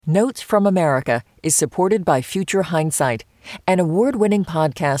Notes from America is supported by Future Hindsight, an award-winning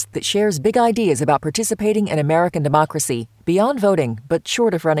podcast that shares big ideas about participating in American democracy, beyond voting, but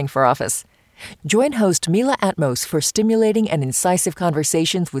short of running for office. Join host Mila Atmos for stimulating and incisive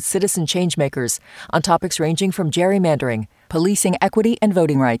conversations with citizen changemakers on topics ranging from gerrymandering, policing equity, and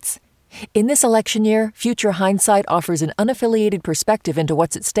voting rights. In this election year, Future Hindsight offers an unaffiliated perspective into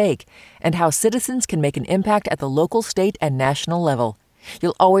what's at stake and how citizens can make an impact at the local, state, and national level.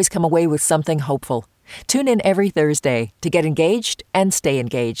 You'll always come away with something hopeful. Tune in every Thursday to get engaged and stay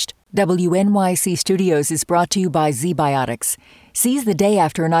engaged. WNYC Studios is brought to you by ZBiotics. Seize the day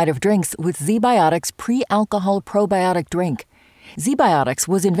after a night of drinks with ZBiotics pre-alcohol probiotic drink. ZBiotics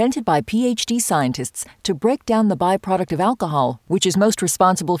was invented by PhD scientists to break down the byproduct of alcohol, which is most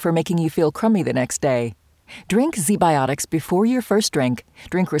responsible for making you feel crummy the next day. Drink ZBiotics before your first drink,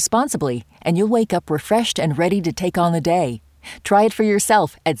 drink responsibly, and you'll wake up refreshed and ready to take on the day. Try it for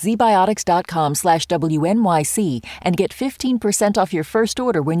yourself at zbiotics.com/WNYC and get 15% off your first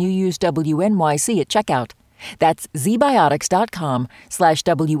order when you use WNYC at checkout. That's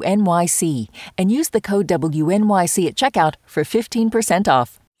zbiotics.com/WNYC and use the code WNYC at checkout for 15%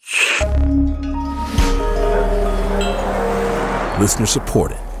 off. Listener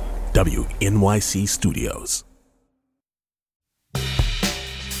supported. WNYC Studios.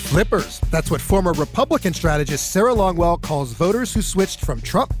 Flippers. That's what former Republican strategist Sarah Longwell calls voters who switched from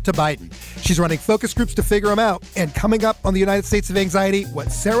Trump to Biden. She's running focus groups to figure them out. And coming up on the United States of Anxiety,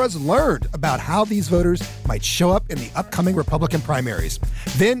 what Sarah's learned about how these voters might show up in the upcoming Republican primaries.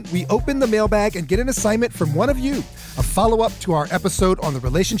 Then we open the mailbag and get an assignment from one of you, a follow-up to our episode on the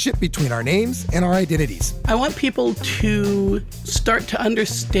relationship between our names and our identities. I want people to start to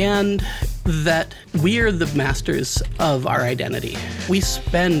understand that we are the masters of our identity. We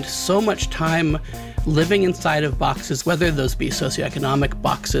spend so much time living inside of boxes, whether those be socioeconomic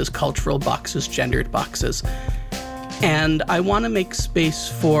boxes, cultural boxes, gendered boxes. And I want to make space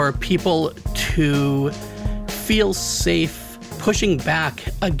for people to feel safe pushing back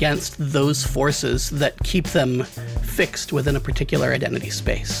against those forces that keep them fixed within a particular identity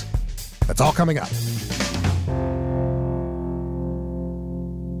space. That's all coming up.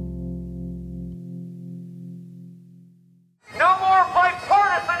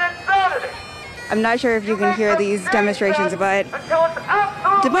 I'm not sure if you can hear these demonstrations, but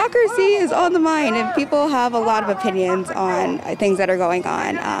democracy is on the mind, and people have a lot of opinions on things that are going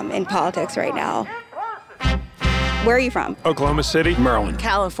on in politics right now. Where are you from? Oklahoma City, Maryland.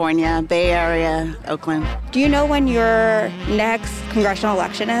 California, Bay Area, Oakland. Do you know when your next congressional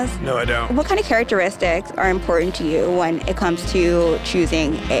election is? No, I don't. What kind of characteristics are important to you when it comes to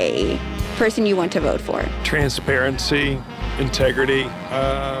choosing a person you want to vote for? Transparency, integrity,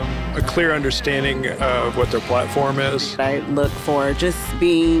 a clear understanding of what their platform is. I look for just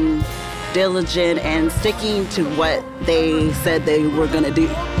being diligent and sticking to what they said they were going to do.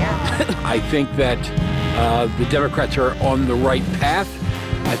 I think that the Democrats are on the right path.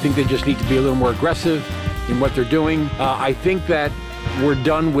 I think they just need to be a little more aggressive in what they're doing. I think that we're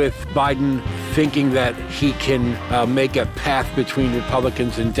done with Biden thinking that he can make a path between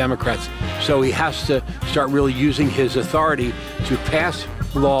Republicans and Democrats. So he has to start really using his authority to pass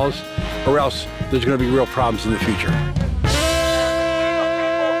laws, or else there's going to be real problems in the future.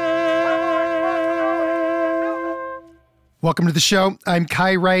 Welcome to the show. I'm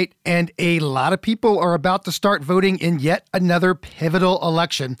Kai Wright, and a lot of people are about to start voting in yet another pivotal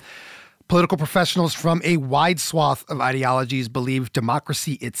election. Political professionals from a wide swath of ideologies believe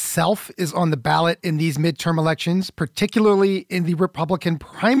democracy itself is on the ballot in these midterm elections, particularly in the Republican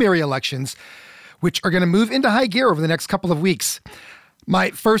primary elections, which are going to move into high gear over the next couple of weeks.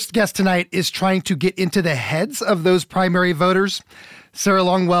 My first guest tonight is trying to get into the heads of those primary voters. Sarah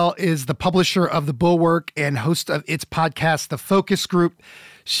Longwell is the publisher of The Bulwark and host of its podcast, The Focus Group.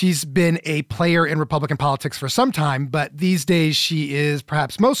 She's been a player in Republican politics for some time, but these days she is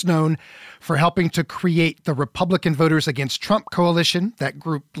perhaps most known for helping to create the Republican Voters Against Trump Coalition. That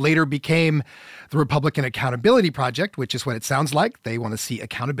group later became the Republican Accountability Project, which is what it sounds like. They want to see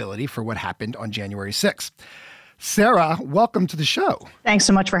accountability for what happened on January 6th. Sarah, welcome to the show. Thanks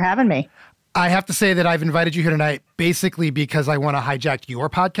so much for having me. I have to say that I've invited you here tonight basically because I want to hijack your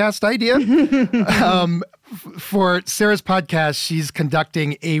podcast idea. For Sarah's podcast, she's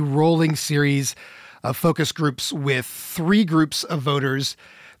conducting a rolling series of focus groups with three groups of voters.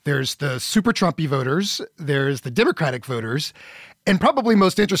 There's the super Trumpy voters, there's the Democratic voters, and probably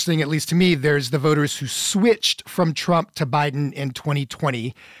most interesting, at least to me, there's the voters who switched from Trump to Biden in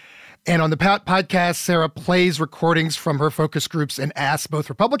 2020. And on the podcast, Sarah plays recordings from her focus groups and asks both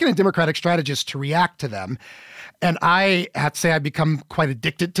Republican and Democratic strategists to react to them. And I have to say I've become quite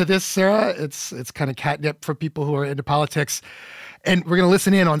addicted to this, Sarah. It's kind of catnip for people who are into politics. And we're going to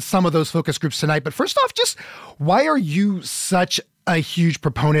listen in on some of those focus groups tonight. But first off, just why are you such a huge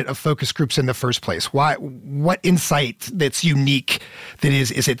proponent of focus groups in the first place? Why? What insight that's unique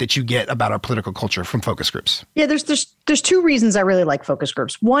is it that you get about our political culture from focus groups? Yeah, there's two reasons I really like focus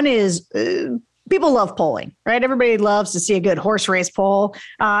groups. One is people love polling, right? Everybody loves to see a good horse race poll.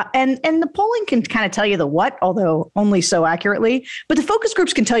 And the polling can kind of tell you the what, although only so accurately. But the focus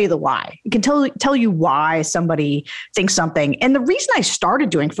groups can tell you the why. It can tell you why somebody thinks something. And the reason I started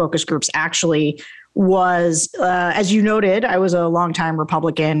doing focus groups actually was, as you noted, I was a longtime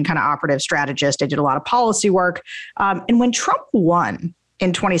Republican kind of operative strategist. I did a lot of policy work. And when Trump won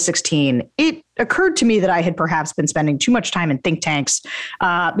in 2016, it occurred to me that I had perhaps been spending too much time in think tanks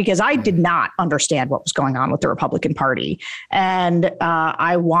because I did not understand what was going on with the Republican Party. And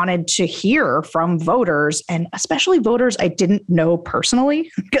I wanted to hear from voters, and especially voters I didn't know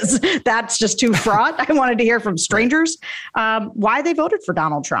personally, because that's just too fraught. I wanted to hear from strangers why they voted for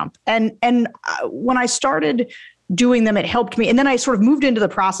Donald Trump. And when I started doing them, it helped me. And then I sort of moved into the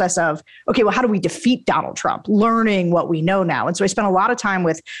process of, okay, well, how do we defeat Donald Trump? Learning what we know now. And so I spent a lot of time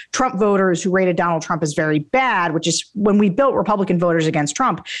with Trump voters who rated Donald Trump as very bad, which is when we built Republican voters against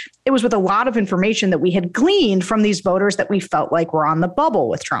Trump. It was with a lot of information that we had gleaned from these voters that we felt like were on the bubble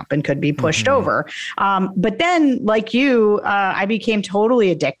with Trump and could be pushed over. But then, like you, I became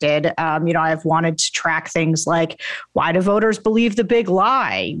totally addicted. I've wanted to track things like, why do voters believe the big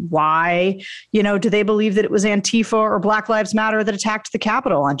lie? Why, do they believe that it was Antifa or Black Lives Matter that attacked the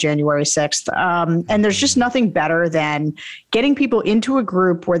Capitol on January 6th? And there's just nothing better than getting people into a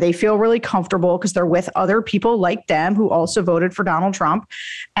group where they feel really comfortable because they're with other people like them who also voted for Donald Trump,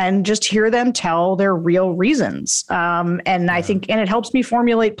 and just hear them tell their real reasons. And I think, and it helps me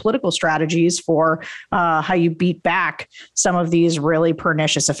formulate political strategies for how you beat back some of these really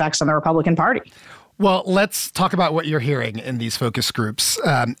pernicious effects on the Republican Party. Well, let's talk about what you're hearing in these focus groups.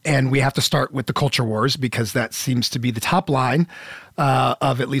 And we have to start with the culture wars, because that seems to be the top line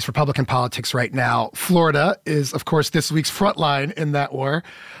of at least Republican politics right now. Florida is, of course, this week's front line in that war.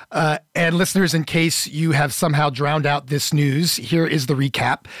 And listeners, in case you have somehow drowned out this news, here is the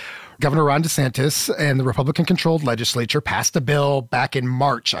recap. Governor Ron DeSantis and the Republican-controlled legislature passed a bill back in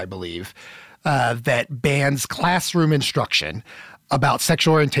March, I believe, that bans classroom instruction about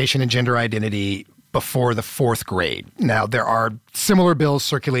sexual orientation and gender identity before the fourth grade. Now, there are similar bills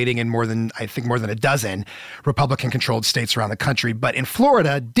circulating in more than a dozen Republican-controlled states around the country. But in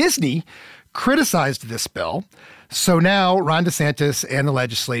Florida, Disney criticized this bill. So now Ron DeSantis and the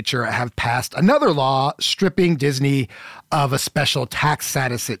legislature have passed another law stripping Disney of a special tax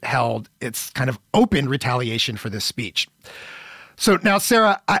status it held. It's kind of open retaliation for this speech. So now,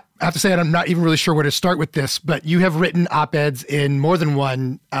 Sarah, I have to say, and I'm not even really sure where to start with this, but you have written op-eds in more than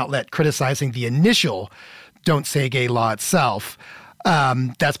one outlet criticizing the initial Don't Say Gay law itself.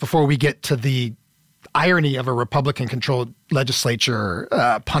 That's before we get to the irony of a Republican-controlled legislature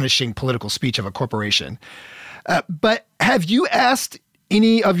punishing political speech of a corporation. But have you asked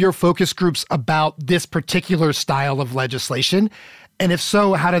any of your focus groups about this particular style of legislation? And if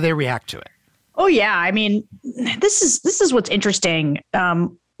so, how do they react to it? Oh, yeah. I mean, this is what's interesting.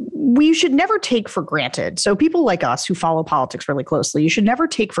 We should never take for granted. So people like us who follow politics really closely, you should never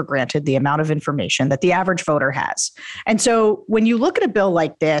take for granted the amount of information that the average voter has. And so when you look at a bill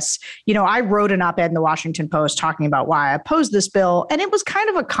like this, I wrote an op-ed in the Washington Post talking about why I opposed this bill. And it was kind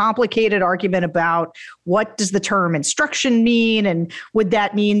of a complicated argument about what does the term instruction mean? And would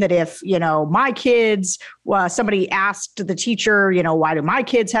that mean that if, my kids, somebody asked the teacher, why do my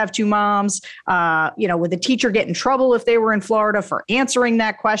kids have two moms? Would the teacher get in trouble if they were in Florida for answering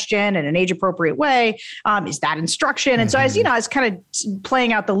that question in an age-appropriate way? Is that instruction? And so as I was kind of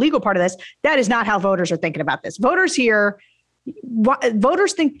playing out the legal part of this, that is not how voters are thinking about this. Voters think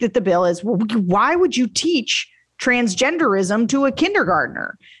that the bill is, well, why would you teach transgenderism to a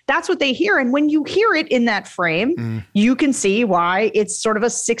kindergartner? That's what they hear. And when you hear it in that frame, you can see why it's sort of a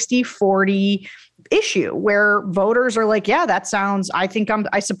 60-40 issue where voters are like, yeah, that sounds, I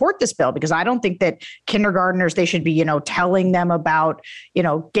support this bill because I don't think that kindergartners, they should be, telling them about,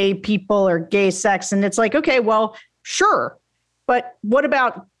 gay people or gay sex. And it's like, okay, well, sure. But what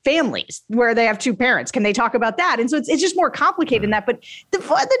about families where they have two parents? Can they talk about that? And so it's just more complicated than that. But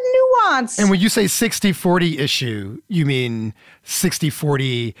the nuance. And when you say 60-40 issue, you mean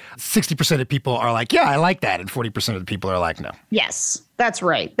 60-40, 60% of people are like, yeah, I like that. And 40% of the people are like, no. Yes, that's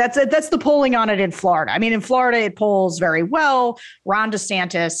right. That's the polling on it in Florida. I mean, in Florida, it polls very well. Ron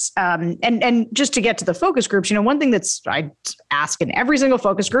DeSantis, and just to get to the focus groups, one thing I ask in every single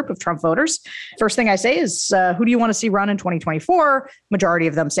focus group of Trump voters, first thing I say is, who do you want to see run in 2024? Majority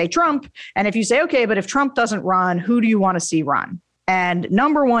of them say Trump. And if you say, okay, but if Trump doesn't run, who do you want to see run? And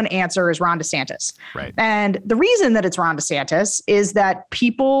number one answer is Ron DeSantis. Right. And the reason that it's Ron DeSantis is that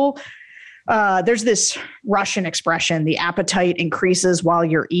people, there's this Russian expression, the appetite increases while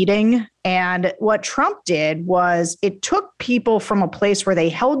you're eating. And what Trump did was it took people from a place where they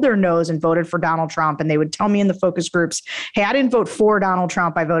held their nose and voted for Donald Trump. And they would tell me in the focus groups, hey, I didn't vote for Donald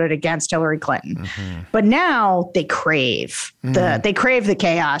Trump. I voted against Hillary Clinton. Mm-hmm. But now they crave they crave the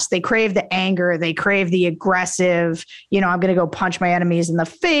chaos. They crave the anger. They crave the aggressive, I'm going to go punch my enemies in the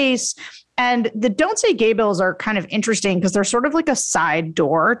face. And the Don't Say Gay bills are kind of interesting because they're sort of like a side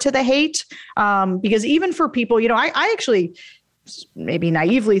door to the hate. Because even for people, I actually maybe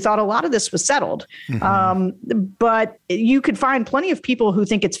naively thought a lot of this was settled. Mm-hmm. But you could find plenty of people who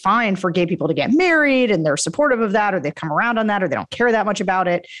think it's fine for gay people to get married and they're supportive of that, or they've come around on that, or they don't care that much about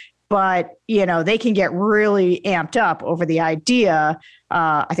it. But, they can get really amped up over the idea,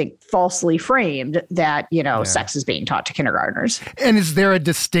 I think falsely framed, that, sex is being taught to kindergartners. And is there a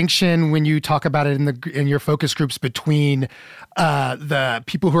distinction when you talk about it in your focus groups between the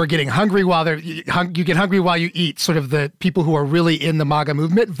people who are getting hungry while you get hungry while you eat, sort of the people who are really in the MAGA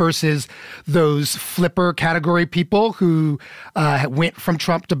movement versus those flipper category people who went from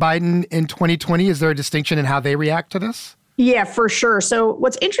Trump to Biden in 2020? Is there a distinction in how they react to this? Yeah, for sure. So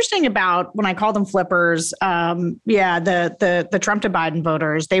what's interesting about when I call them flippers, the Trump to Biden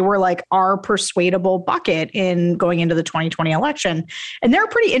voters, they were like our persuadable bucket in going into the 2020 election. And they're a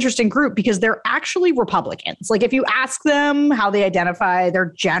pretty interesting group because they're actually Republicans. Like if you ask them how they identify,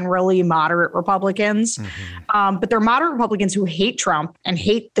 they're generally moderate Republicans. Mm-hmm. But they're moderate Republicans who hate Trump and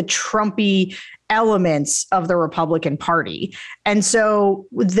hate the Trumpy elements of the Republican Party. And so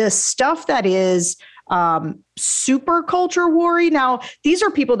the stuff that is super culture war-y. Now, these are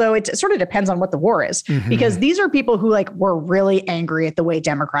people, though, it sort of depends on what the war is, mm-hmm. because these are people who were really angry at the way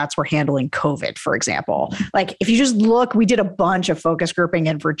Democrats were handling COVID, for example. Like, if you just look, we did a bunch of focus grouping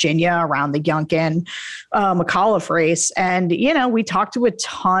in Virginia around the Youngkin McAuliffe race. And, we talked to a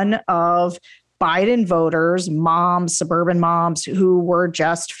ton of Biden voters, moms, suburban moms who were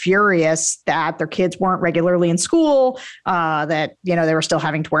just furious that their kids weren't regularly in school, that, they were still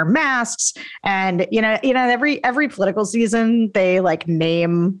having to wear masks. And, every political season, they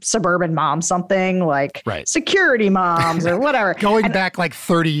name suburban moms something like security moms or whatever. Going back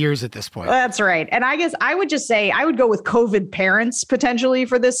 30 years at this point. That's right. And I guess I would just say I would go with COVID parents potentially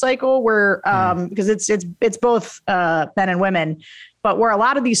for this cycle where because it's both men and women. But where a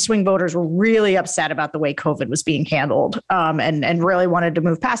lot of these swing voters were really upset about the way COVID was being handled and really wanted to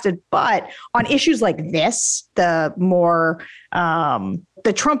move past it. But on issues like this, the more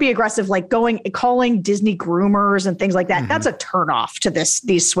the Trumpy aggressive, calling Disney groomers and things like that, mm-hmm. that's a turnoff to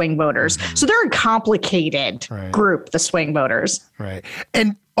these swing voters. Mm-hmm. So they're a complicated group, the swing voters. Right.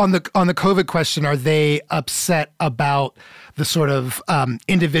 And on the COVID question, are they upset about the sort of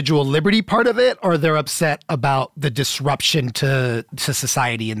individual liberty part of it, or they're upset about the disruption to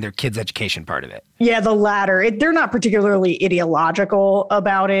society and their kids' education part of it? Yeah, the latter. They're not particularly ideological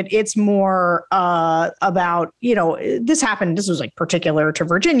about it. It's more about, this happened. This was particular to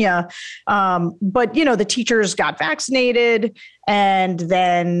Virginia. But, the teachers got vaccinated. And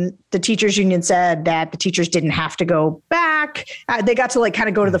then the teachers union said that the teachers didn't have to go back. They got to kind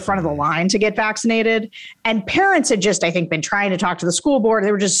of go to the front of the line to get vaccinated. And parents had just, I think, been trying to talk to the school board.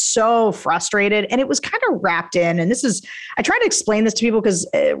 They were just so frustrated. And it was kind of wrapped in. And I try to explain this to people because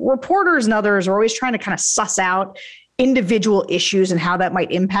reporters and others are always trying to kind of suss out individual issues and how that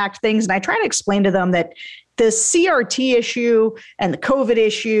might impact things. And I try to explain to them that the CRT issue and the COVID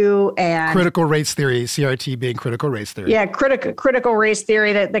issue and critical race theory, CRT being critical race theory. Yeah, critical race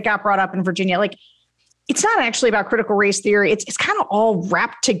theory that got brought up in Virginia. It's not actually about critical race theory. It's kind of all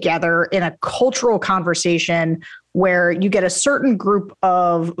wrapped together in a cultural conversation where you get a certain group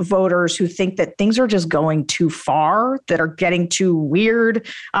of voters who think that things are just going too far, that are getting too weird.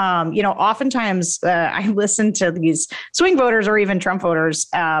 Oftentimes I listen to these swing voters or even Trump voters,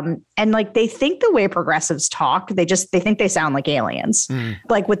 and they think the way progressives talk, they think they sound like aliens,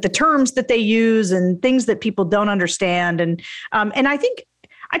 with the terms that they use and things that people don't understand. And I think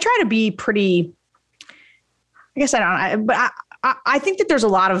I try to be pretty, I guess I don't, but I think that there's a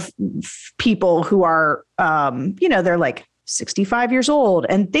lot of people who are, they're like 65 years old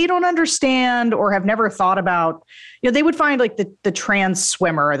and they don't understand or have never thought about, they would find like the trans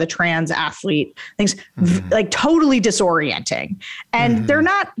swimmer or the trans athlete things like totally disorienting. And they're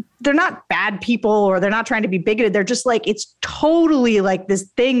not bad people or they're not trying to be bigoted. They're just like, it's totally like this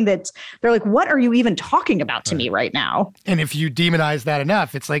thing that's, they're like, what are you even talking about to me right now? And if you demonize that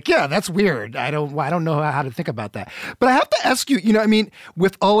enough, it's like, yeah, that's weird. I don't know how to think about that. But I have to ask you,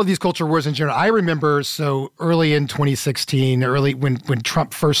 with all of these culture wars in general, I remember so early in 2016, when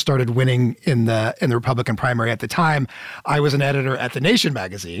Trump first started winning in the Republican primary at the time, I was an editor at The Nation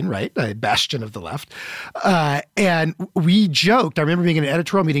magazine, right? A bastion of the left. And we joked, I remember being in an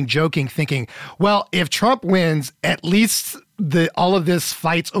editorial meeting joking, thinking, well, if Trump wins, at least all of this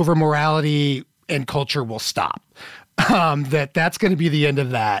fights over morality and culture will stop. That's going to be the end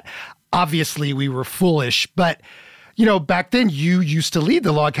of that. Obviously, we were foolish, but back then you used to lead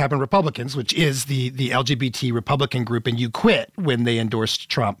the Log Cabin Republicans, which is the LGBT Republican group, and you quit when they endorsed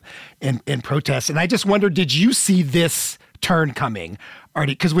Trump in protest. And I just wonder, did you see this turn coming,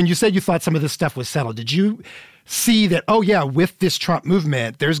 Artie? Because when you said you thought some of this stuff was settled, did you see that, oh yeah, with this Trump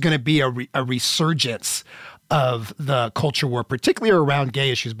movement, there's going to be a resurgence of the culture war, particularly around gay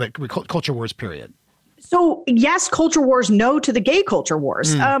issues, but culture wars, period? So yes, culture wars, no to the gay culture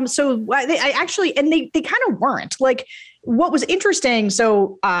wars. So I actually, and they kind of weren't. Like what was interesting.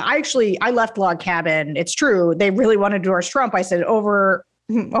 So I left Log Cabin. It's true. They really wanted to endorse Trump. I said over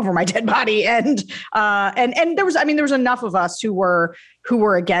my dead body. And there was enough of us who were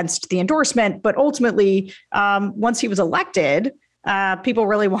against the endorsement. But ultimately, once he was elected, people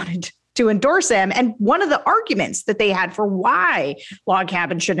really wanted to endorse him. And one of the arguments that they had for why Log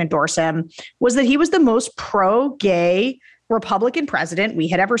Cabin should endorse him was that he was the most pro-gay Republican president we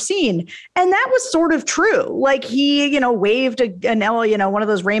had ever seen. And that was sort of true. Like he, waved one of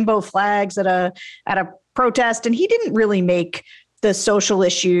those rainbow flags at a protest, and he didn't really make the social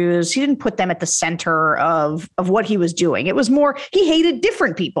issues. He didn't put them at the center of what he was doing. It was more, he hated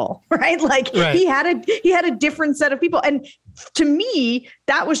different people, right? He had a different set of people. And to me,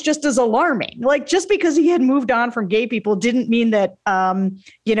 that was just as alarming. Like just because he had moved on from gay people didn't mean that,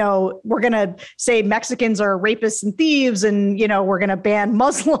 we're going to say Mexicans are rapists and thieves and, we're going to ban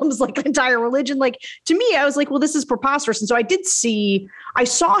Muslims, like an entire religion. Like to me, I was like, well, this is preposterous. And so I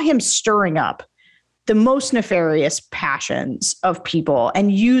saw him stirring up the most nefarious passions of people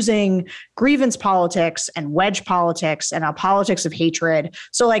and using grievance politics and wedge politics and a politics of hatred.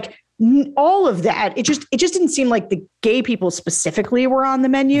 So like all of that, it just didn't seem like the gay people specifically were on the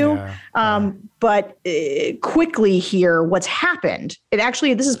menu. But quickly here, what's happened,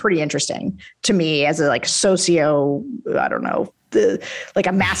 this is pretty interesting to me as a like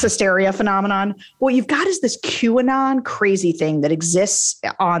a mass hysteria phenomenon. What you've got is this QAnon crazy thing that exists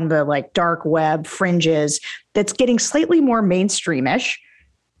on the dark web fringes that's getting slightly more mainstreamish,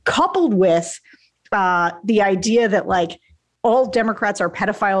 coupled with the idea that all Democrats are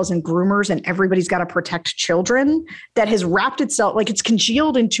pedophiles and groomers and everybody's got to protect children, that has wrapped itself, it's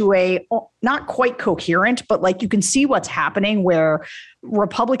congealed into a not quite coherent, but you can see what's happening where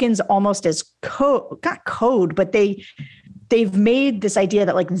Republicans almost as not code, but they've made this idea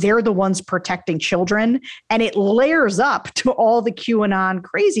that they're the ones protecting children, and it layers up to all the QAnon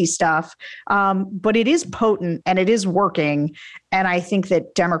crazy stuff. But it is potent and it is working. And I think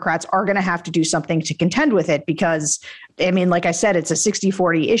that Democrats are going to have to do something to contend with it because, like I said, it's a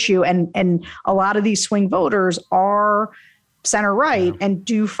 60-40 issue. And a lot of these swing voters are center right and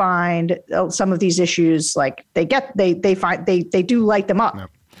do find some of these issues they do light them up.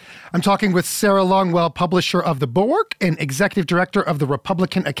 I'm talking with Sarah Longwell, publisher of The Bulwark and executive director of the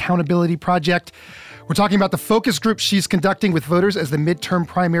Republican Accountability Project. We're talking about the focus group she's conducting with voters as the midterm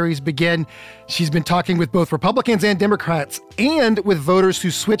primaries begin. She's been talking with both Republicans and Democrats and with voters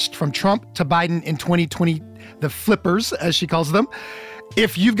who switched from Trump to Biden in 2020, the flippers, as she calls them.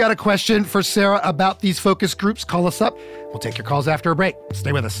 If you've got a question for Sarah about these focus groups, call us up. We'll take your calls after a break.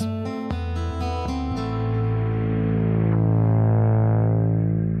 Stay with us.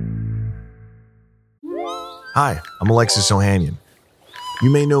 Hi, I'm Alexis Ohanian. You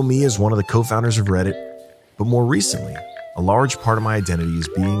may know me as one of the co-founders of Reddit, but more recently, a large part of my identity is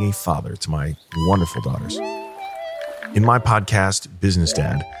being a father to my wonderful daughters. In my podcast, Business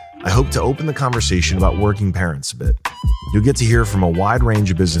Dad, I hope to open the conversation about working parents a bit. You'll get to hear from a wide range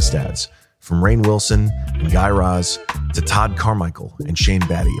of business dads, from Rainn Wilson and Guy Raz to Todd Carmichael and Shane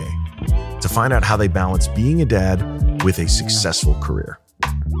Battier, to find out how they balance being a dad with a successful career.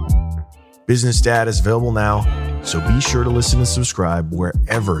 Business Dad is available now, so be sure to listen and subscribe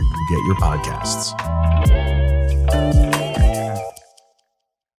wherever you get your podcasts.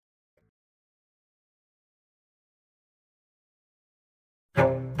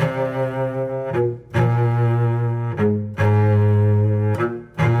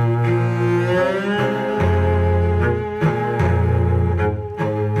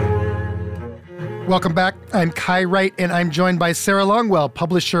 Welcome back. I'm Kai Wright, and I'm joined by Sarah Longwell,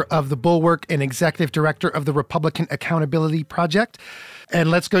 publisher of The Bulwark and executive director of the Republican Accountability Project. And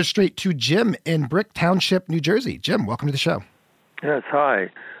let's go straight to Jim in Brick Township, New Jersey. Jim, welcome to the show. Yes, hi.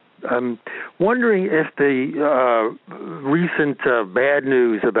 I'm wondering if the recent bad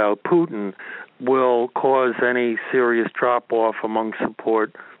news about Putin will cause any serious drop-off among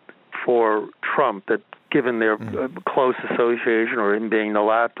support for Trump, that given their close association or him being the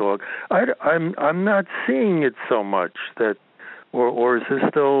lapdog. I'm not seeing it so much, that, or is this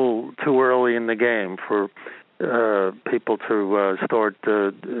still too early in the game for people to start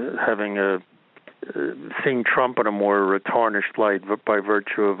seeing Trump in a more tarnished light by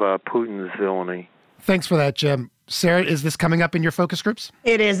virtue of Putin's villainy? Thanks for that, Jim. Sarah, is this coming up in your focus groups?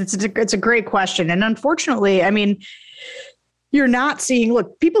 It is. It's a great question. And unfortunately, I mean, you're not seeing,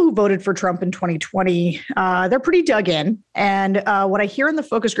 look, people who voted for Trump in 2020, they're pretty dug in. And what I hear in the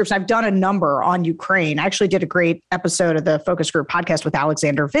focus groups, I've done a number on Ukraine. I actually did a great episode of the focus group podcast with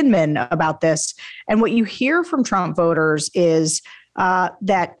Alexander Vindman about this. And what you hear from Trump voters is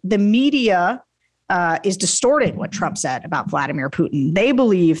that the media is distorting what Trump said about Vladimir Putin. They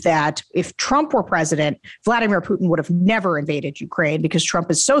believe that if Trump were president, Vladimir Putin would have never invaded Ukraine because Trump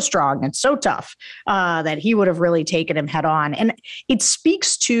is so strong and so tough that he would have really taken him head on. And it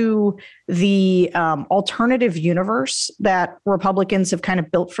speaks to the alternative universe that Republicans have kind of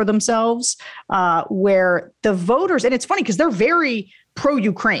built for themselves, where the voters, and it's funny because they're very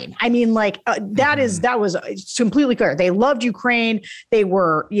pro-Ukraine. I mean, that was completely clear. They loved Ukraine. They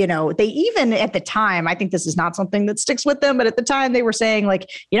were, they even at the time, I think this is not something that sticks with them, but at the time they were saying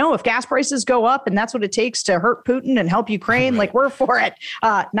if gas prices go up and that's what it takes to hurt Putin and help Ukraine, we're for it.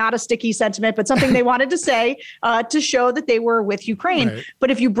 Not a sticky sentiment, but something they wanted to say to show that they were with Ukraine. Right.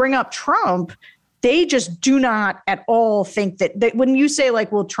 But if you bring up Trump, they just do not at all think that when you say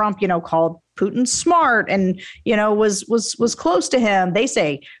Trump, called Putin smart and, was close to him, they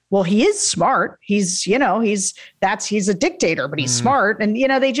say, well, he is smart. He's a dictator, but he's smart. And,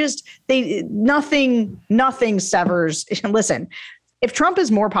 nothing severs. Listen, if Trump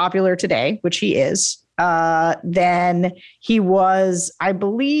is more popular today, which he is, than he was, I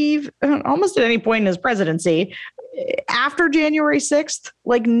believe, almost at any point in his presidency, after January 6th,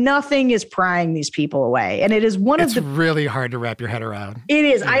 nothing is prying these people away. And it is it's really hard to wrap your head around. It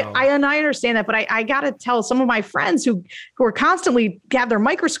is. I understand that, but I got to tell some of my friends who are constantly have their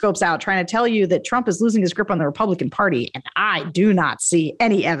microscopes out trying to tell you that Trump is losing his grip on the Republican Party. And I do not see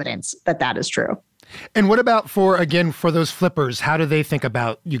any evidence that that is true. And what about for those flippers? How do they think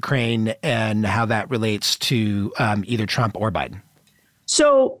about Ukraine and how that relates to either Trump or Biden?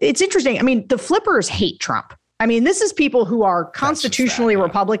 So it's interesting. I mean, the flippers hate Trump. I mean, this is people who are constitutionally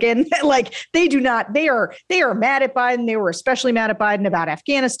Republican. They are mad at Biden. They were especially mad at Biden about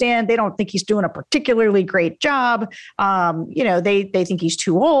Afghanistan. They don't think he's doing a particularly great job. They think he's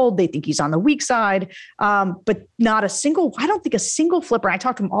too old. They think he's on the weak side. But I don't think a single flipper, I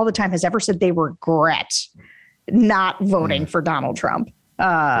talk to them all the time, has ever said they regret not voting for Donald Trump.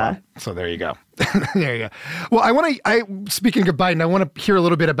 So there you go. There you go. Well, speaking of Biden, I want to hear a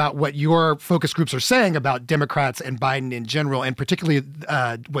little bit about what your focus groups are saying about Democrats and Biden in general, and particularly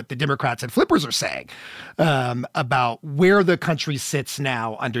what the Democrats and flippers are saying about where the country sits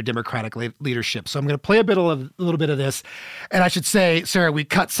now under Democratic leadership. So I'm going to play a little bit of this. And I should say, Sarah, we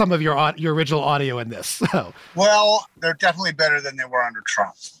cut some of your original audio in this. So. Well, they're definitely better than they were under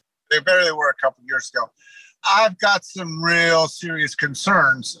Trump. They're better than they were a couple of years ago. I've got some real serious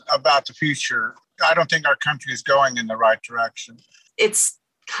concerns about the future. I don't think our country is going in the right direction. It's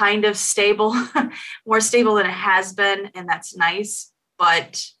kind of stable, more stable than it has been, and that's nice.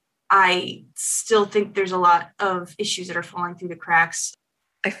 But I still think there's a lot of issues that are falling through the cracks.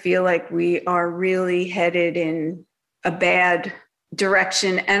 I feel like we are really headed in a bad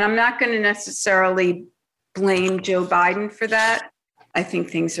direction, and I'm not going to necessarily blame Joe Biden for that. I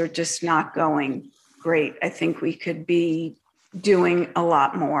think things are just not going great. I think we could be doing a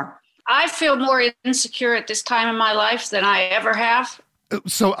lot more. I feel more insecure at this time in my life than I ever have.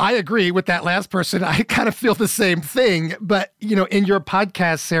 So I agree with that last person. I kind of feel the same thing. But, in your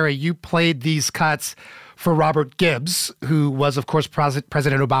podcast, Sarah, you played these cuts for Robert Gibbs, who was, of course, President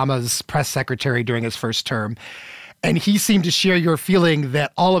Obama's press secretary during his first term. And he seemed to share your feeling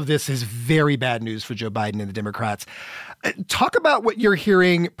that all of this is very bad news for Joe Biden and the Democrats. Talk about what you're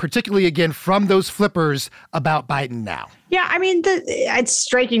hearing, particularly, again, from those flippers about Biden now. Yeah, I mean, it's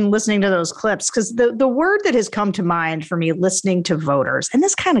striking listening to those clips because the word that has come to mind for me listening to voters, and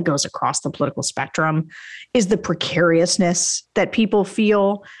this kind of goes across the political spectrum, is the precariousness that people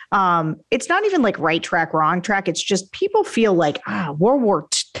feel. It's not even like right track, wrong track. It's just people feel like, World War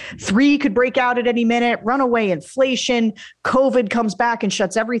II. 3 could break out at any minute, runaway inflation, COVID comes back and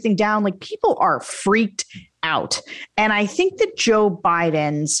shuts everything down. Like, people are freaked out. And I think that Joe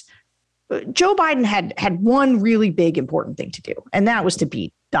Biden had one really big important thing to do, and that was to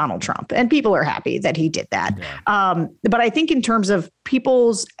beat Donald Trump. And people are happy that he did that. Yeah. But I think in terms of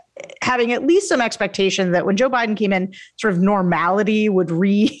people's having at least some expectation that when Joe Biden came in, sort of normality would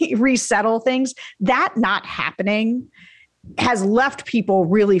resettle things, that not happening has left people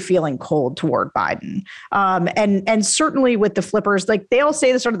really feeling cold toward Biden. And certainly with the flippers, like, they all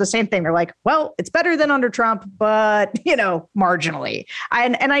say the sort of the same thing. They're like, well, it's better than under Trump, but, marginally.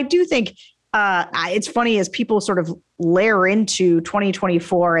 And I do think it's funny as people sort of layer into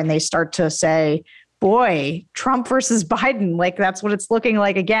 2024 and they start to say, boy, Trump versus Biden, like, that's what it's looking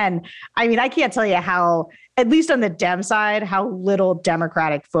like again. I mean, I can't tell you how, at least on the Dem side, how little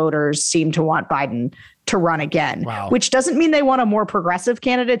Democratic voters seem to want Biden to run again, which doesn't mean they want a more progressive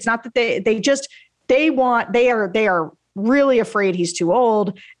candidate. It's not that they are really afraid he's too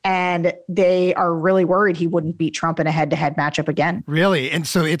old, and they are really worried he wouldn't beat Trump in a head-to-head matchup again. Really? And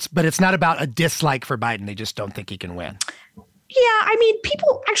so it's not about a dislike for Biden. They just don't think he can win. Yeah, I mean,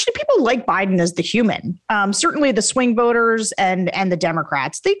 people like Biden as the human. Certainly the swing voters and the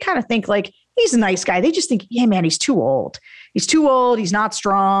Democrats, they kind of think like he's a nice guy. They just think, yeah, man, he's too old. He's too old. He's not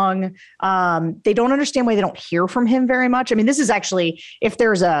strong. They don't understand why they don't hear from him very much. I mean, this is actually, if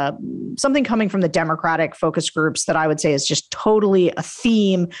there's something coming from the Democratic focus groups that I would say is just totally a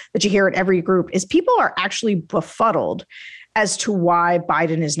theme that you hear at every group, is people are actually befuddled as to why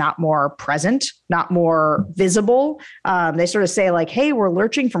Biden is not more present, not more visible. They sort of say like, hey, we're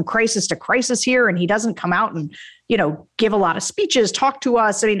lurching from crisis to crisis here, and he doesn't come out and, give a lot of speeches, talk to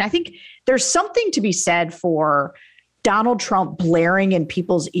us. I mean, I think there's something to be said for Donald Trump blaring in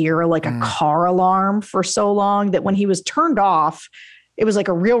people's ear like a car alarm for so long that when he was turned off, it was like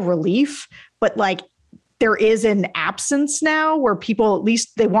a real relief. But like, there is an absence now where people, at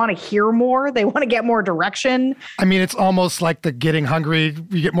least they want to hear more. They want to get more direction. I mean, it's almost like the getting hungry,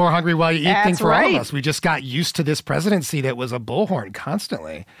 you get more hungry while you eat thing for all of us. We just got used to this presidency that was a bullhorn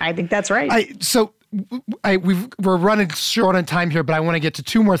constantly. I think that's right. We're running short on time here, but I want to get to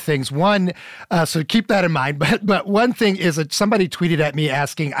two more things. One, so keep that in mind. But one thing is that somebody tweeted at me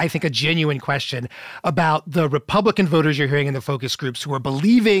asking, I think, a genuine question about the Republican voters you're hearing in the focus groups who are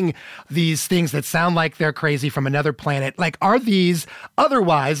believing these things that sound like they're crazy from another planet. Like, are these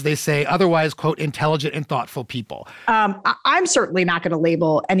otherwise, they say, quote, intelligent and thoughtful people? I'm certainly not going to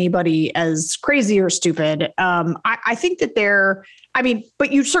label anybody as crazy or stupid. I think that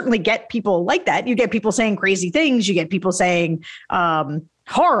but you certainly get people like that. You get people saying crazy things. You get people saying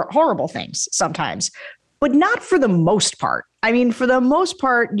horrible things sometimes, but not for the most part. I mean, for the most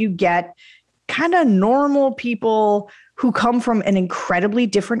part, you get kind of normal people who come from an incredibly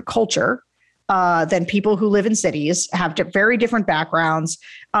different culture than people who live in cities, have very different backgrounds,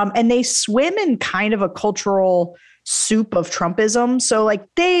 and they swim in kind of a cultural soup of Trumpism. So like,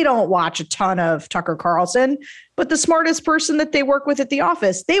 they don't watch a ton of Tucker Carlson, but the smartest person that they work with at the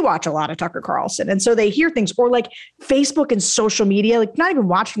office, they watch a lot of Tucker Carlson. And so they hear things, or like Facebook and social media, like not even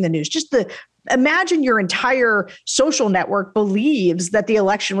watching the news, just imagine your entire social network believes that the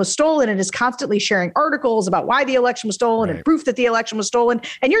election was stolen and is constantly sharing articles about why the election was stolen and proof that the election was stolen.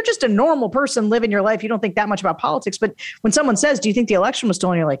 And you're just a normal person living your life. You don't think that much about politics. But when someone says, do you think the election was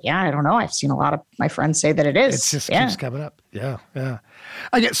stolen? You're like, yeah, I don't know. I've seen a lot of my friends say that it is. It just keeps coming up. Yeah. Yeah.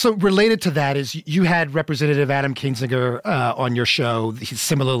 I guess, so related to that is you had Representative Adam Kinzinger on your show. He's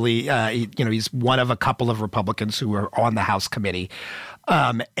similarly, he's one of a couple of Republicans who are on the House committee.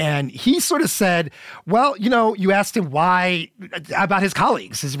 And he sort of said, well, you asked him why about his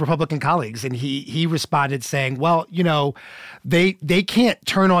colleagues, his Republican colleagues. And he responded saying, well, they can't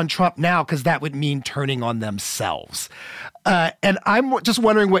turn on Trump now because that would mean turning on themselves. And I'm just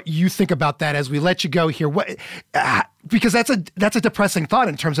wondering what you think about that as we let you go here. Because that's a depressing thought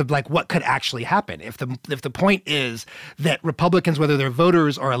in terms of like what could actually happen if the point is that Republicans, whether they're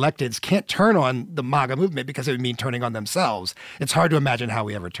voters or electeds, can't turn on the MAGA movement because it would mean turning on themselves. It's hard to imagine how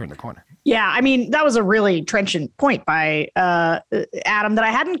we ever turn the corner. Yeah, I mean, that was a really trenchant point by Adam that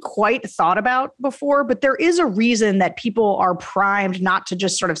I hadn't quite thought about before, but there is a reason that people are primed not to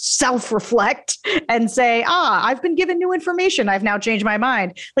just sort of self-reflect and say, I've been given new information. I've now changed my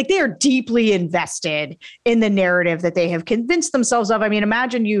mind. Like, they are deeply invested in the narrative that they have convinced themselves of. I mean,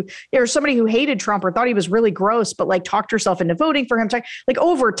 imagine there's somebody who hated Trump or thought he was really gross, but like talked yourself into voting for him. Like,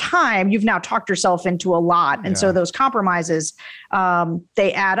 over time, you've now talked yourself into a lot. And so those compromises,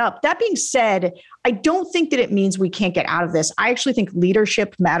 they add up. That being being said, I don't think that it means we can't get out of this. I actually think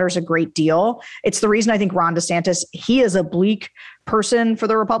leadership matters a great deal. It's the reason I think Ron DeSantis, he is a bleak person for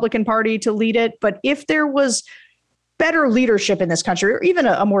the Republican Party to lead it. But if there was better leadership in this country, or even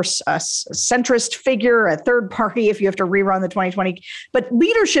a more centrist figure, a third party, if you have to rerun the 2020, but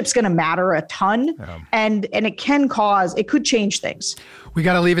leadership's going to matter a ton, and it could change things. We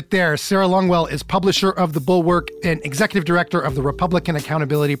got to leave it there. Sarah Longwell is publisher of The Bulwark and executive director of the Republican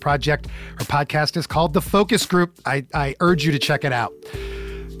Accountability Project. Her podcast is called The Focus Group. I urge you to check it out.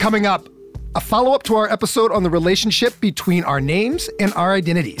 Coming up, a follow-up to our episode on the relationship between our names and our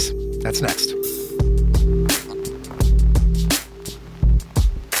identities. That's next.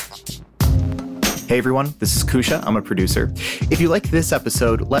 Hey everyone, this is Kusha. I'm a producer. If you like this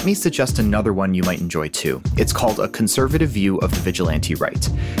episode, let me suggest another one you might enjoy too. It's called A Conservative View of the Vigilante Right.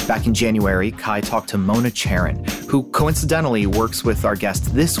 Back in January, Kai talked to Mona Charen, who coincidentally works with our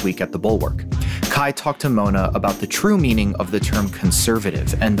guest this week at The Bulwark. Kai talked to Mona about the true meaning of the term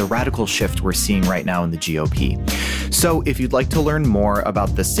conservative and the radical shift we're seeing right now in the GOP. So if you'd like to learn more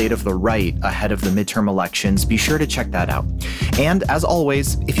about the state of the right ahead of the midterm elections, be sure to check that out. And as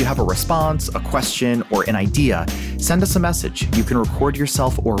always, if you have a response, a question, or an idea, send us a message. You can record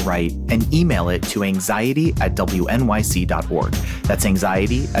yourself or write and email it to anxiety@wnyc.org. That's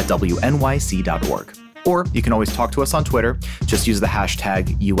anxiety@wnyc.org. Or you can always talk to us on Twitter. Just use the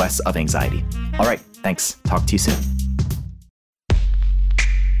hashtag #USOfAnxiety. All right, thanks. Talk to you soon.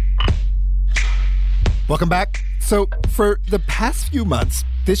 Welcome back. So for the past few months,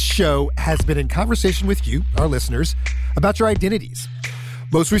 this show has been in conversation with you, our listeners, about your identities.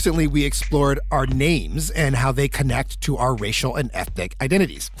 Most recently, we explored our names and how they connect to our racial and ethnic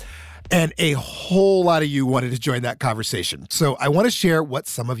identities. And a whole lot of you wanted to join that conversation. So I want to share what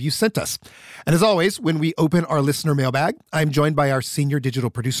some of you sent us. And as always, when we open our listener mailbag, I'm joined by our senior digital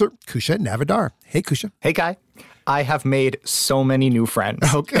producer, Kusha Navidar. Hey, Kusha. Hey, Kai. I have made so many new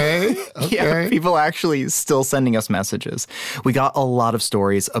friends. Okay. Yeah, people actually still sending us messages. We got a lot of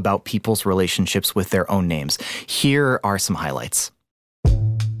stories about people's relationships with their own names. Here are some highlights.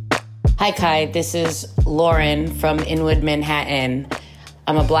 Hi, Kai. This is Lauren from Inwood, Manhattan.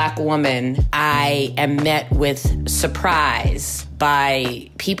 I'm a Black woman. I am met with surprise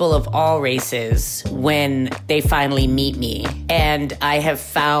by people of all races when they finally meet me. And I have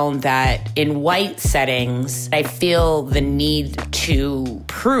found that in white settings, I feel the need to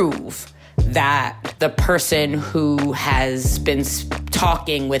prove that the person who has been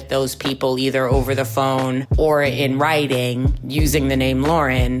talking with those people, either over the phone or in writing, using the name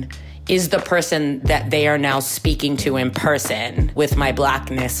Lauren, is the person that they are now speaking to in person, with my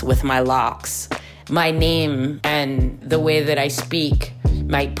Blackness, with my locks. My name and the way that I speak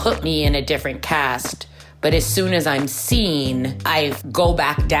might put me in a different caste, but as soon as I'm seen, I go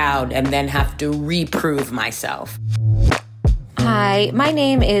back down and then have to reprove myself. Hi, my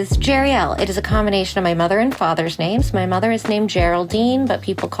name is Jeriel. It is a combination of my mother and father's names. My mother is named Geraldine, but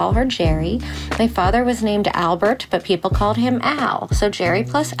people call her Jerry. My father was named Albert, but people called him Al. So Jerry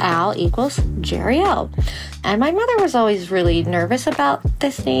plus Al equals Jeriel. And my mother was always really nervous about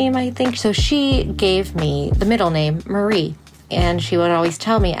this name, I think. So she gave me the middle name, Marie. And she would always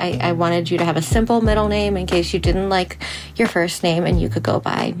tell me, I wanted you to have a simple middle name in case you didn't like your first name and you could go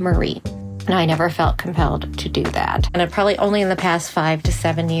by Marie. And I never felt compelled to do that. And it probably only in the past 5 to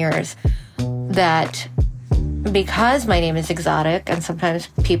 7 years that because my name is exotic and sometimes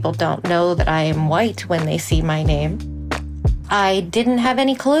people don't know that I am white when they see my name, I didn't have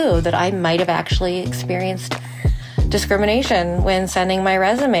any clue that I might have actually experienced discrimination when sending my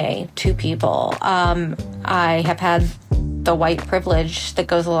resume to people. I have had the white privilege that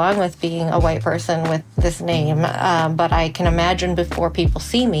goes along with being a white person with this name, but I can imagine before people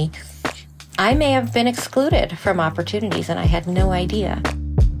see me, I may have been excluded from opportunities and I had no idea.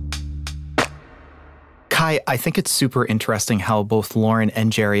 Kai, I think it's super interesting how both Lauren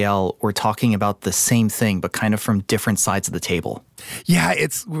and Jeriel were talking about the same thing, but kind of from different sides of the table. Yeah,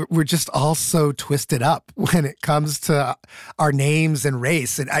 we're just all so twisted up when it comes to our names and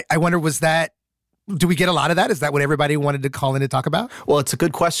race. And I wonder, do we get a lot of that? Is that what everybody wanted to call in to talk about? Well, it's a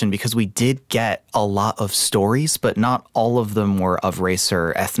good question because we did get a lot of stories, but not all of them were of race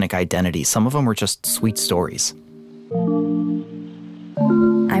or ethnic identity. Some of them were just sweet stories.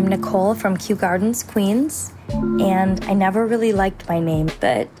 I'm Nicole from Kew Gardens, Queens, and I never really liked my name,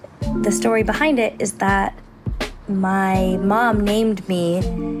 but the story behind it is that my mom named me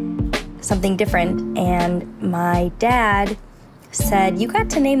something different, and my dad said, you got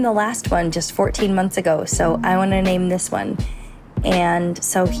to name the last one just 14 months ago, so I want to name this one. And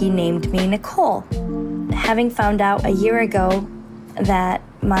so he named me Nicole. Having found out a year ago that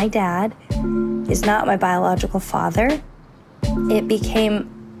my dad is not my biological father, it became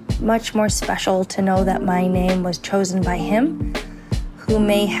much more special to know that my name was chosen by him, who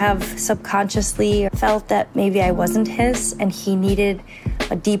may have subconsciously felt that maybe I wasn't his and he needed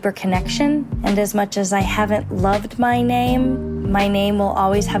a deeper connection. And as much as I haven't loved my name will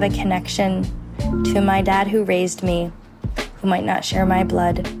always have a connection to my dad who raised me, who might not share my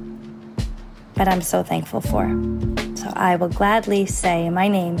blood, but I'm so thankful for. So I will gladly say my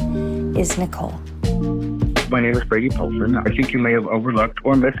name is Nicole. My name is Brady Polson. I think you may have overlooked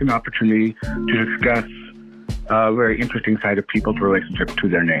or missed an opportunity to discuss a very interesting side of people's relationship to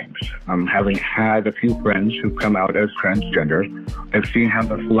their names. Having had a few friends who've come out as transgender, I've seen how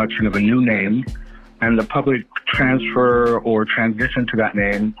the selection of a new name and the public transfer or transition to that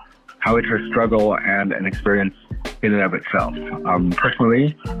name, how it's a struggle and an experience in and of itself.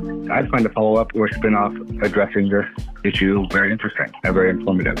 Personally, I find a follow-up or spin-off addressing this issue very interesting and very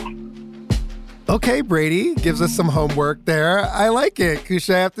informative. Okay, Brady gives us some homework there. I like it,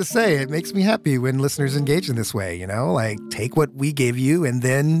 Kusha, I have to say. It makes me happy when listeners engage in this way, like take what we gave you and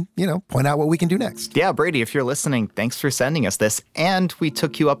then, point out what we can do next. Yeah, Brady, if you're listening, thanks for sending us this. And we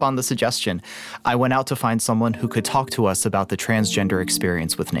took you up on the suggestion. I went out to find someone who could talk to us about the transgender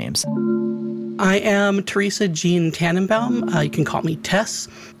experience with names. I am Teresa Jean Tannenbaum. You can call me Tess.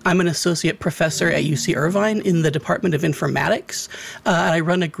 I'm an associate professor at UC Irvine in the Department of Informatics. And I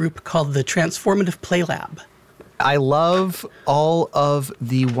run a group called the Transformative Play Lab. I love all of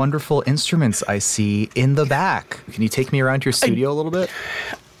the wonderful instruments I see in the back. Can you take me around your studio a little bit?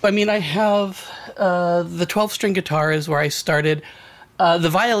 I have the 12-string guitar is where I started. The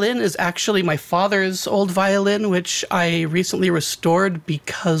violin is actually my father's old violin, which I recently restored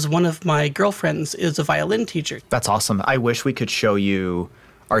because one of my girlfriends is a violin teacher. That's awesome. I wish we could show you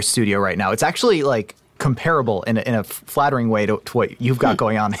our studio right now. It's actually comparable in a flattering way to what you've got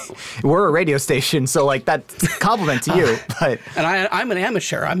going on. We're a radio station, so that's a compliment to you. But and I'm an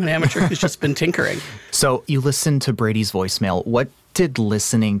amateur. I'm an amateur who's just been tinkering. So you listened to Brady's voicemail. What did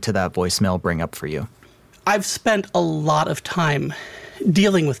listening to that voicemail bring up for you? I've spent a lot of time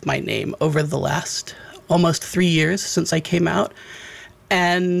dealing with my name over the last almost 3 years since I came out.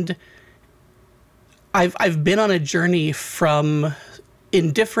 And I've been on a journey from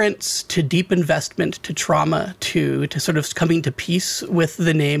indifference to deep investment to trauma to sort of coming to peace with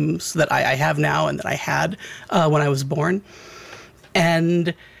the names that I have now and that I had when I was born.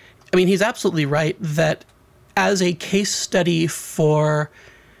 And he's absolutely right that as a case study for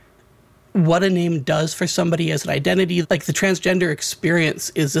what a name does for somebody as an identity, the transgender experience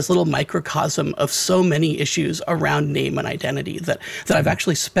is this little microcosm of so many issues around name and identity that I've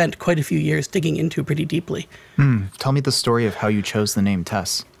actually spent quite a few years digging into pretty deeply. Tell me the story of how you chose the name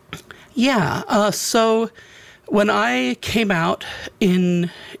Tess. Yeah, so when I came out in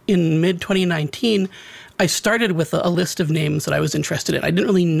mid-2019, I started with a list of names that I was interested in. I didn't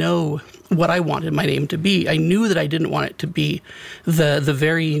really know what I wanted my name to be. I knew that I didn't want it to be the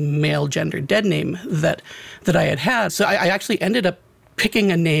very male gender dead name that I had. So I actually ended up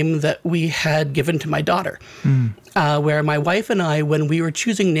picking a name that we had given to my daughter, where my wife and I, when we were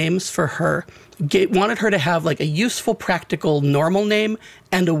choosing names for her, wanted her to have a useful, practical, normal name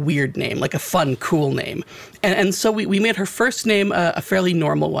and a weird name, a fun, cool name. And so we made her first name a fairly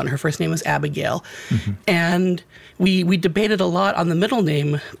normal one. Her first name was Abigail. Mm-hmm. And we debated a lot on the middle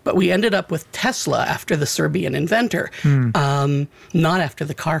name, but we ended up with Tesla after the Serbian inventor, not after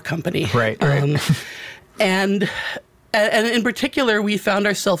the car company. Right. And in particular, we found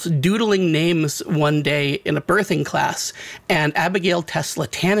ourselves doodling names one day in a birthing class, and Abigail Tesla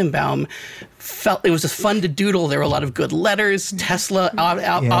Tannenbaum felt it was just fun to doodle. There were a lot of good letters. Tesla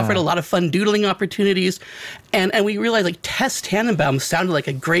offered a lot of fun doodling opportunities. And we realized Tess Tannenbaum sounded like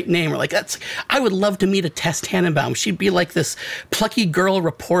a great name. We're I would love to meet a Tess Tannenbaum. She'd be like this plucky girl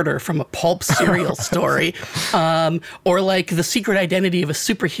reporter from a pulp serial story, or the secret identity of a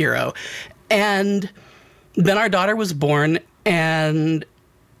superhero. And then our daughter was born and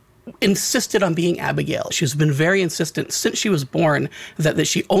insisted on being Abigail. She's been very insistent since she was born that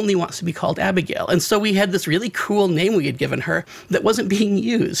she only wants to be called Abigail. And so we had this really cool name we had given her that wasn't being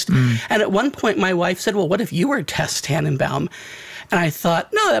used. And at one point, my wife said, well, what if you were Tess Tannenbaum? And I thought,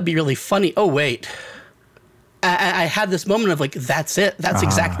 no, that'd be really funny. Oh, wait. I had this moment of that's it. That's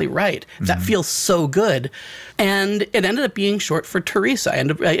exactly right. That feels so good. And it ended up being short for Teresa.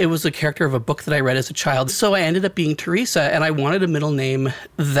 And it was a character of a book that I read as a child. So I ended up being Teresa, and I wanted a middle name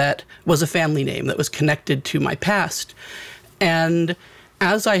that was a family name that was connected to my past. And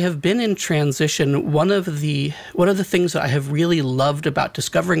as I have been in transition, one of the things that I have really loved about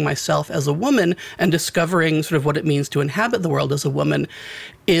discovering myself as a woman and discovering sort of what it means to inhabit the world as a woman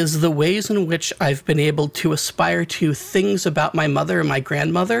is the ways in which I've been able to aspire to things about my mother and my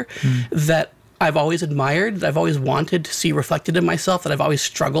grandmother that I've always admired, that I've always wanted to see reflected in myself, that I've always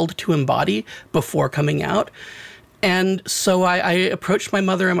struggled to embody before coming out. And so I approached my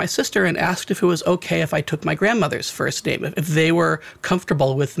mother and my sister and asked if it was okay if I took my grandmother's first name, if they were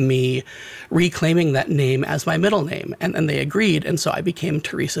comfortable with me reclaiming that name as my middle name. And they agreed. And so I became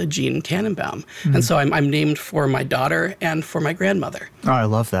Teresa Jean Tannenbaum. And so I'm named for my daughter and for my grandmother. Oh, I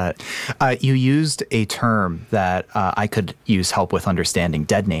love that. You used a term that I could use help with understanding,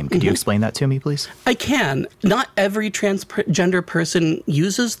 dead name. Could you explain that to me, please? I can. Not every transgender person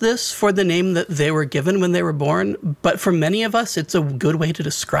uses this for the name that they were given when they were born. But for many of us, it's a good way to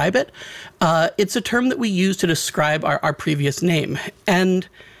describe it. It's a term that we use to describe our previous name. And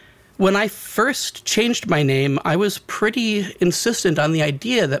when I first changed my name, I was pretty insistent on the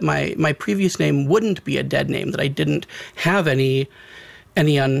idea that my previous name wouldn't be a dead name, that I didn't have any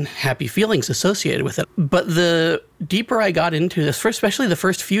unhappy feelings associated with it. But the deeper I got into this, especially the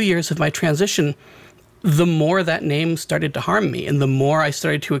first few years of my transition, the more that name started to harm me and the more I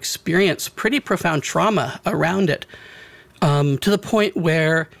started to experience pretty profound trauma around it, to the point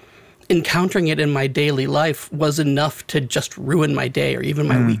where encountering it in my daily life was enough to just ruin my day or even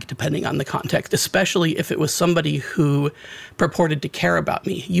my week, depending on the context, especially if it was somebody who purported to care about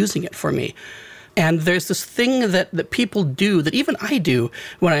me, using it for me. And there's this thing that people do, that even I do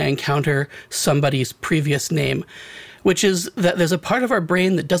when I encounter somebody's previous name, which is that there's a part of our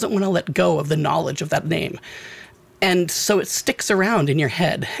brain that doesn't want to let go of the knowledge of that name. And so it sticks around in your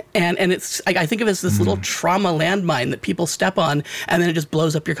head. And it's, I think of it as this little trauma landmine that people step on, and then it just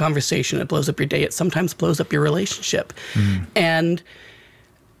blows up your conversation. It blows up your day. It sometimes blows up your relationship. And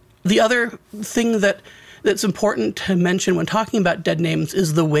the other thing that's important to mention when talking about dead names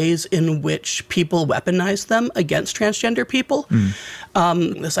is the ways in which people weaponize them against transgender people.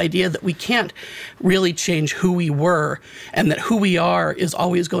 This idea that we can't really change who we were and that who we are is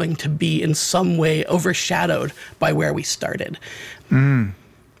always going to be in some way overshadowed by where we started.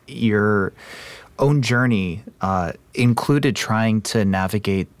 Your own journey included trying to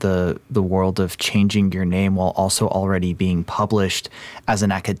navigate the world of changing your name while also already being published as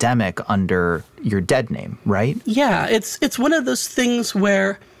an academic under your dead name, right? Yeah, it's one of those things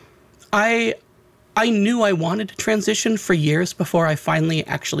where I knew I wanted to transition for years before I finally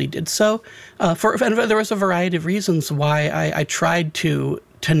actually did so. And there was a variety of reasons why I tried to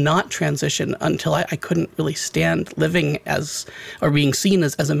not transition until I couldn't really stand living as, or being seen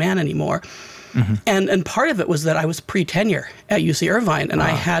as a man anymore. And part of it was that I was pre-tenure at UC Irvine, and I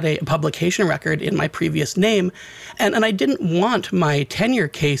had a publication record in my previous name, and I didn't want my tenure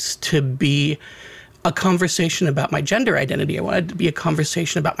case to be a conversation about my gender identity. I wanted it to be a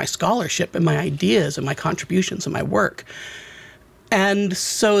conversation about my scholarship and my ideas and my contributions and my work. And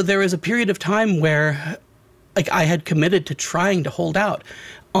so there was a period of time where I had committed to trying to hold out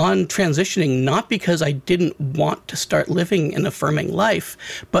on transitioning, not because I didn't want to start living an affirming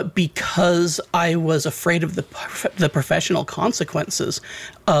life, but because I was afraid of the professional consequences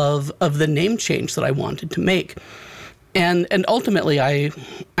of the name change that I wanted to make. And ultimately, I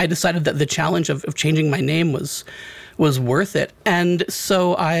decided that the challenge of changing my name was worth it. And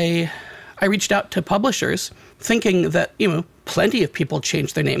so I reached out to publishers thinking that, plenty of people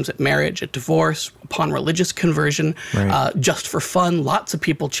change their names at marriage, at divorce, upon religious conversion, just for fun. Lots of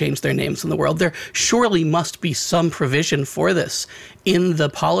people change their names in the world. There surely must be some provision for this in the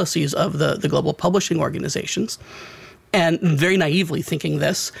policies of the global publishing organizations. And very naively thinking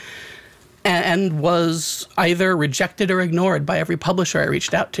this, and was either rejected or ignored by every publisher I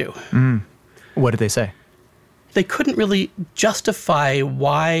reached out to. What did they say? They couldn't really justify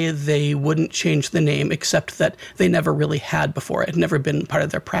why they wouldn't change the name, except that they never really had before. It had never been part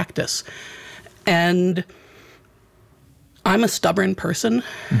of their practice. And I'm a stubborn person,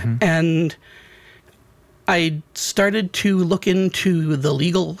 and I started to look into the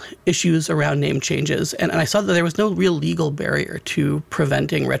legal issues around name changes, and I saw that there was no real legal barrier to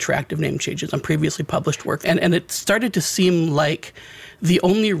preventing retroactive name changes on previously published work. And it started to seem like the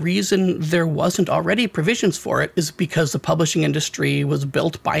only reason there wasn't already provisions for it is because the publishing industry was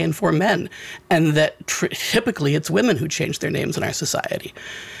built by and for men, and that typically it's women who change their names in our society.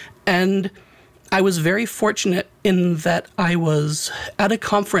 And I was very fortunate in that I was at a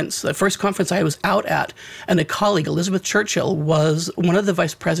conference, the first conference I was out at, and a colleague, Elizabeth Churchill, was one of the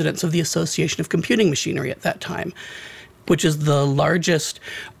vice presidents of the Association of Computing Machinery at that time. which is the largest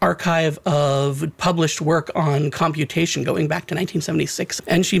archive of published work on computation going back to 1976.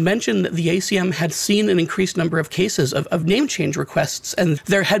 And she mentioned that the ACM had seen an increased number of cases of name change requests, and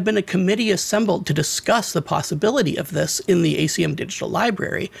there had been a committee assembled to discuss the possibility of this in the ACM Digital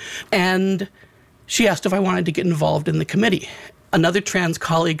Library. And she asked if I wanted to get involved in the committee. Another trans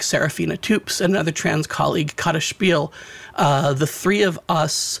colleague, Serafina Toops, and another trans colleague, Kata Spiel, the three of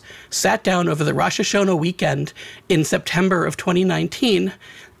us sat down over the Rosh Hashanah weekend in September of 2019,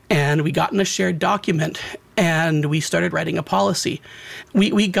 and we got in a shared document, and we started writing a policy.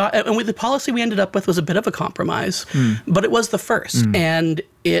 The policy we ended up with was a bit of a compromise, but it was the first, and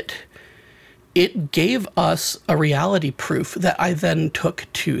it gave us a reality proof that I then took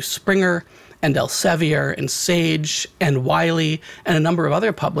to Springer and Elsevier and Sage and Wiley and a number of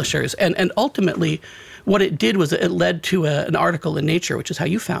other publishers. And ultimately, what it did was it led to an article in Nature, which is how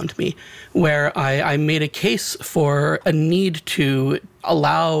you found me, where I made a case for a need to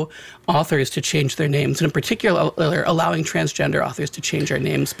allow authors to change their names, and in particular, allowing transgender authors to change their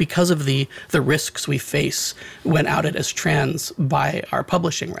names because of the risks we face when outed as trans by our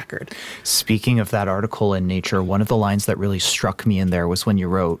publishing record. Speaking of that article in Nature, one of the lines that really struck me in there was when you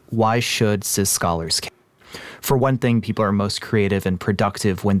wrote, "Why should cis scholars care?" For one thing, people are most creative and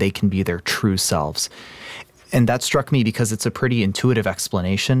productive when they can be their true selves. And that struck me because it's a pretty intuitive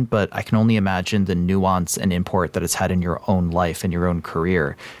explanation, but I can only imagine the nuance and import that it's had in your own life and your own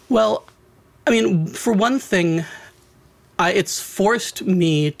career. Well, I mean, for one thing, it's forced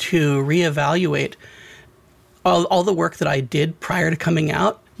me to reevaluate all the work that I did prior to coming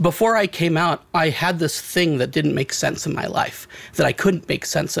out. Before I came out, I had this thing that didn't make sense in my life, that I couldn't make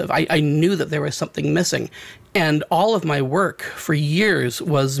sense of. I knew that there was something missing. And all of my work for years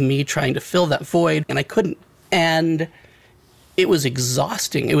was me trying to fill that void, and I couldn't. And it was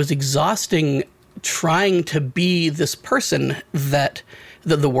exhausting. It was exhausting trying to be this person that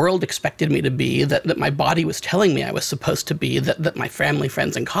the world expected me to be, that my body was telling me I was supposed to be, that my family,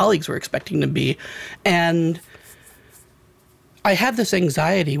 friends, and colleagues were expecting to be. And I had this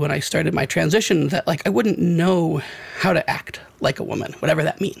anxiety when I started my transition that, like, I wouldn't know how to act like a woman, whatever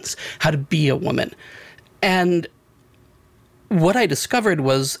that means, how to be a woman. And what I discovered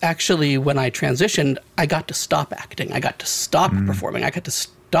was actually when I transitioned, I got to stop acting. I got to stop performing. I got to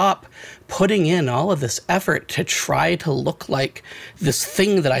stop putting in all of this effort to try to look like this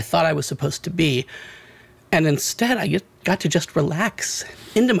thing that I thought I was supposed to be. And instead, I got to just relax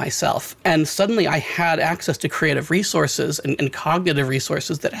into myself. And suddenly I had access to creative resources and cognitive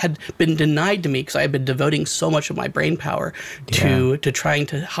resources that had been denied to me because I had been devoting so much of my brain power to trying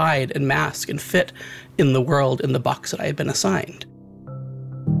to hide and mask and fit in the world, in the box that I had been assigned.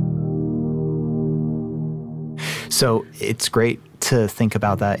 So it's great to think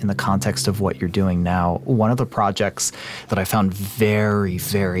about that in the context of what you're doing now. One of the projects that I found very,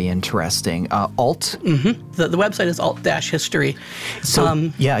 very interesting, Alt. Mm-hmm. The website is alt-history. So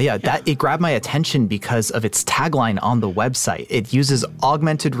that it grabbed my attention because of its tagline on the website. It uses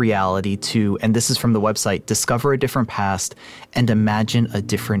augmented reality to, and this is from the website, discover a different past and imagine a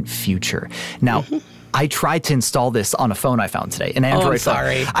different future. Now, I tried to install this on a phone I found today, an Android phone.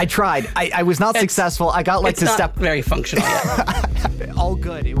 Sorry. I tried. I was not successful. I got it's not very functional yet. All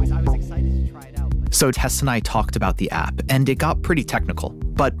good. I was excited to try it out. So Tess and I talked about the app, and it got pretty technical.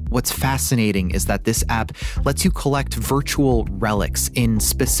 But what's fascinating is that this app lets you collect virtual relics in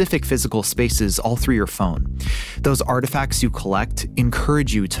specific physical spaces all through your phone. Those artifacts you collect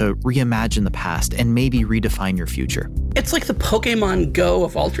encourage you to reimagine the past and maybe redefine your future. It's like the Pokemon Go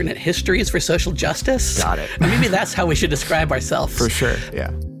of alternate histories for social justice. Got it. Maybe that's how we should describe ourselves. For sure,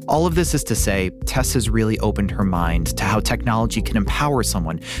 yeah. All of this is to say, Tess has really opened her mind to how technology can empower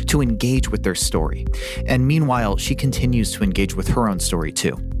someone to engage with their story. And meanwhile, she continues to engage with her own story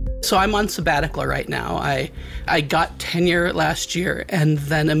too. So I'm on sabbatical right now. I got tenure last year and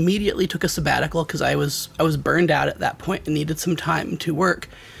then immediately took a sabbatical because I was burned out at that point and needed some time to work.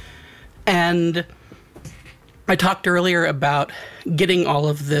 And I talked earlier about getting all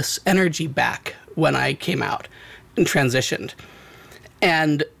of this energy back when I came out and transitioned.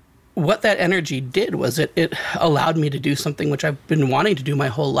 And what that energy did was it allowed me to do something which I've been wanting to do my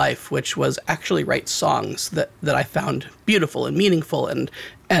whole life, which was actually write songs that I found beautiful and meaningful and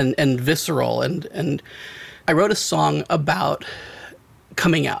visceral. And I wrote a song about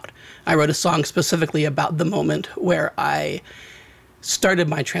coming out. I wrote a song specifically about the moment where I started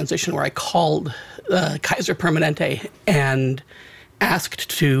my transition, where I called Kaiser Permanente and asked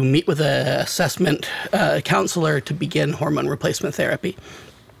to meet with an assessment counselor to begin hormone replacement therapy.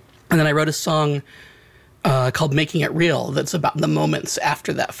 And then I wrote a song called Making It Real that's about the moments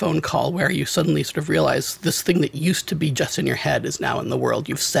after that phone call where you suddenly sort of realize this thing that used to be just in your head is now in the world.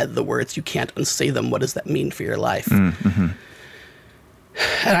 You've said the words, you can't unsay them. What does that mean for your life? Mm-hmm.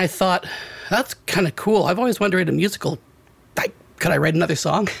 And I thought, that's kind of cool. I've always wondered in a musical, could I write another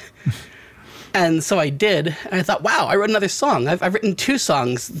song? And so I did. And I thought, wow, I wrote another song. I've written 2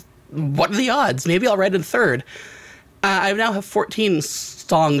 songs. What are the odds? Maybe I'll write a third. I now have 14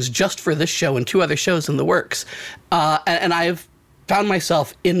 songs just for this show and 2 other shows in the works. And I've found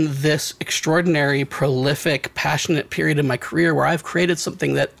myself in this extraordinary, prolific, passionate period in my career where I've created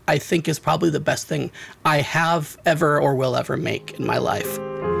something that I think is probably the best thing I have ever or will ever make in my life.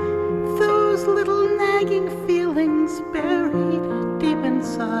 Those little nagging feelings buried deep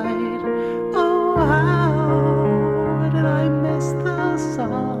inside. Oh, how did I miss the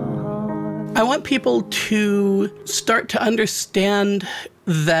song? I want people to start to understand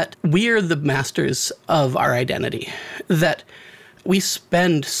that we are the masters of our identity, that we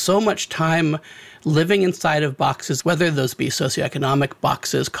spend so much time living inside of boxes, whether those be socioeconomic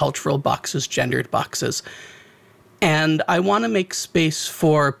boxes, cultural boxes, gendered boxes. And I want to make space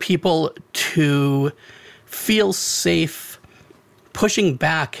for people to feel safe pushing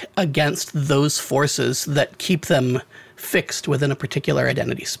back against those forces that keep them fixed within a particular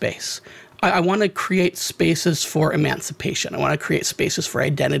identity space. I want to create spaces for emancipation. I want to create spaces for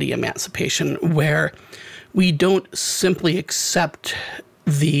identity emancipation where we don't simply accept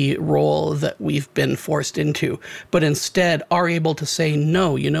the role that we've been forced into, but instead are able to say,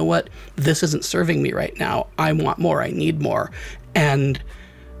 no, you know what? This isn't serving me right now. I want more. I need more. And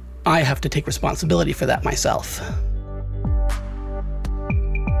I have to take responsibility for that myself.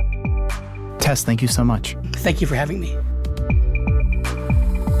 Tess, thank you so much. Thank you for having me.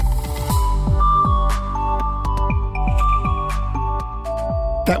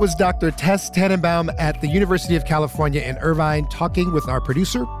 That was Dr. Tess Tannenbaum at the University of California in Irvine talking with our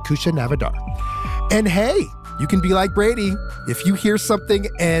producer, Kusha Navadar. And hey, you can be like Brady. If you hear something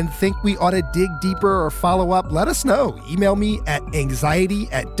and think we ought to dig deeper or follow up, let us know. Email me at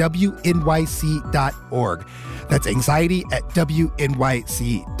anxiety@wnyc.org. That's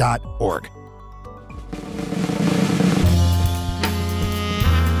anxiety@wnyc.org.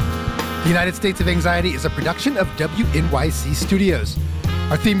 The United States of Anxiety is a production of WNYC Studios.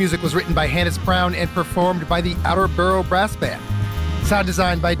 Our theme music was written by Hannes Brown and performed by the Outer Borough Brass Band. Sound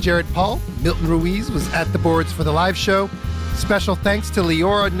designed by Jared Paul. Milton Ruiz was at the boards for the live show. Special thanks to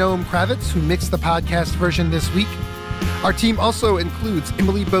Leora Noam Kravitz, who mixed the podcast version this week. Our team also includes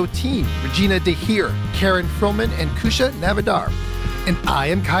Emily Botine, Regina DeHeer, Karen Frillman, and Kusha Navadar. And I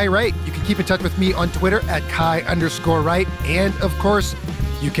am Kai Wright. You can keep in touch with me on Twitter at Kai_Wright. And of course,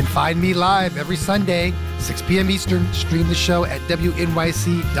 you can find me live every Sunday, 6 p.m. Eastern. Stream the show at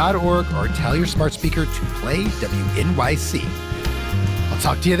wnyc.org or tell your smart speaker to play WNYC. I'll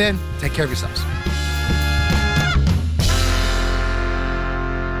talk to you then. Take care of yourselves.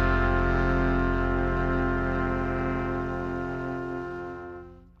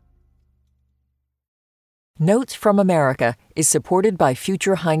 Notes from America is supported by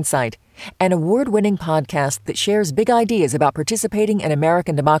Future Hindsight, an award-winning podcast that shares big ideas about participating in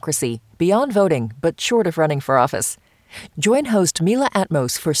American democracy beyond voting, but short of running for office. Join host Mila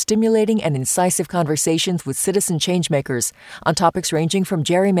Atmos for stimulating and incisive conversations with citizen changemakers on topics ranging from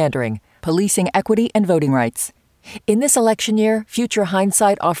gerrymandering, policing equity, and voting rights. In this election year, Future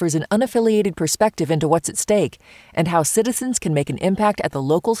Hindsight offers an unaffiliated perspective into what's at stake and how citizens can make an impact at the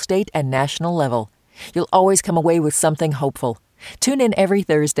local, state, and national level. You'll always come away with something hopeful. Tune in every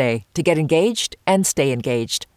Thursday to get engaged and stay engaged.